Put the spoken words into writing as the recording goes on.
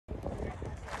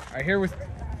All right, here with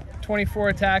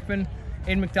 24 attackman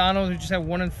Aidan McDonald, who just had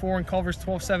 1-4 in Culver's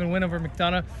 12-7 win over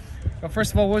McDonogh. But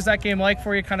first of all, what was that game like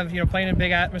for you? Kind of, playing in a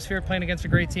big atmosphere, playing against a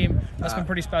great team. Must have been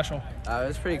pretty special. It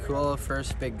was pretty cool.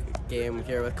 First big game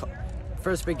here with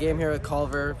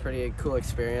Culver. Pretty cool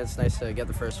experience. Nice to get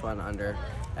the first one under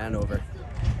and over.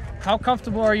 How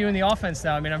comfortable are you in the offense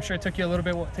now? I mean, I'm sure it took you a little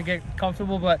bit to get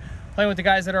comfortable, but playing with the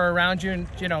guys that are around you and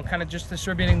kind of just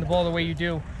distributing the ball the way you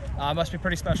do must be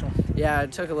pretty special. Yeah,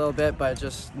 it took a little bit, but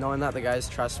just knowing that the guys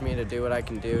trust me to do what I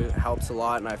can do helps a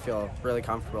lot, and I feel really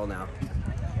comfortable now.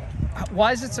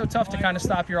 Why is it so tough to kind of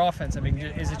stop your offense? I mean,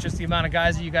 is it just the amount of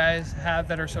guys that you guys have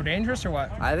that are so dangerous, or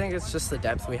what? I think it's just the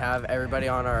depth we have. Everybody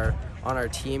on our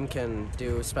team can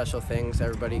do special things.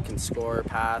 Everybody can score,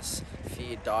 pass,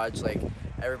 feed, dodge. Like,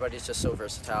 everybody's just so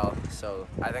versatile. So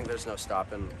I think there's no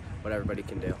stopping what everybody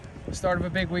can do. Start of a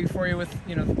big week for you with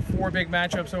 4 big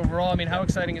matchups overall. I mean, how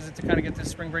exciting is it to kind of get this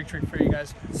spring break treat for you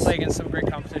guys, play against some great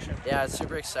competition? Yeah, it's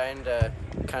super exciting to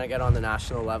kind of get on the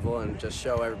national level and just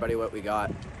show everybody what we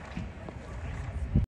got.